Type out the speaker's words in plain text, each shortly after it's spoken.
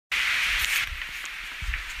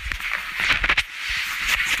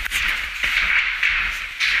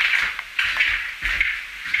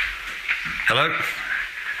Hello?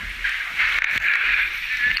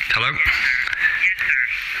 Hello? Yes, sir.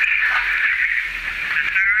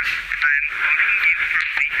 Sir, I'm calling you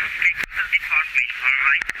from the technical department,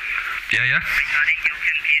 alright? Yeah, yeah? Regarding your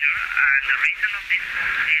computer, and the reason of this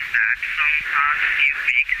call is that from past few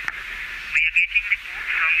weeks, we are getting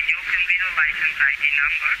reports from your computer license ID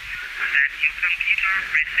number that your computer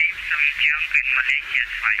received some junk and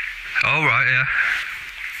malicious files. Oh, right, yeah.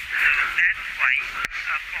 So that's why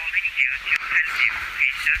I'm calling you to help you,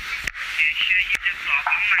 okay, sir, to show you the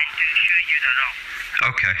problem and to show you the wrong.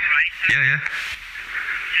 Okay. Right, sir? Yeah, yeah.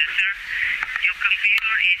 So, sir, your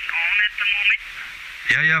computer is on at the moment?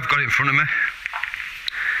 Yeah, yeah, I've got it in front of me.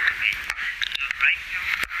 Okay. So right now,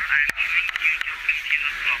 I'm showing you your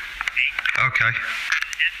computer clock, okay? Okay.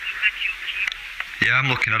 Just look at your keyboard. Yeah,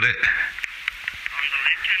 I'm looking at it. On the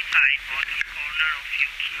left-hand side, bottom corner of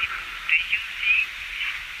your keyboard, do you see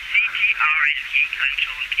CTRL key,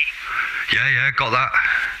 control key? Yeah, yeah, got that.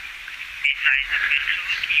 Besides the control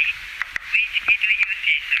key, which key do you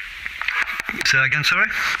see, sir? Say that again, sorry?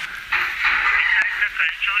 Besides the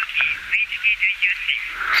control key, which key do you see?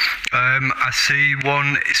 I see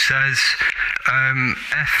one, it says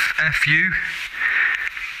FU.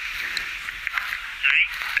 Sorry?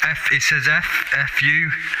 It says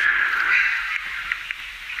FU.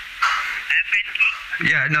 FN key?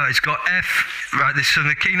 Yeah, no, it's got F, right, so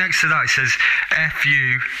the key next to that, it says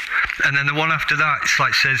FU, and then the one after that, it's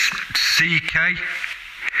like says CK,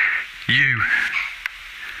 U.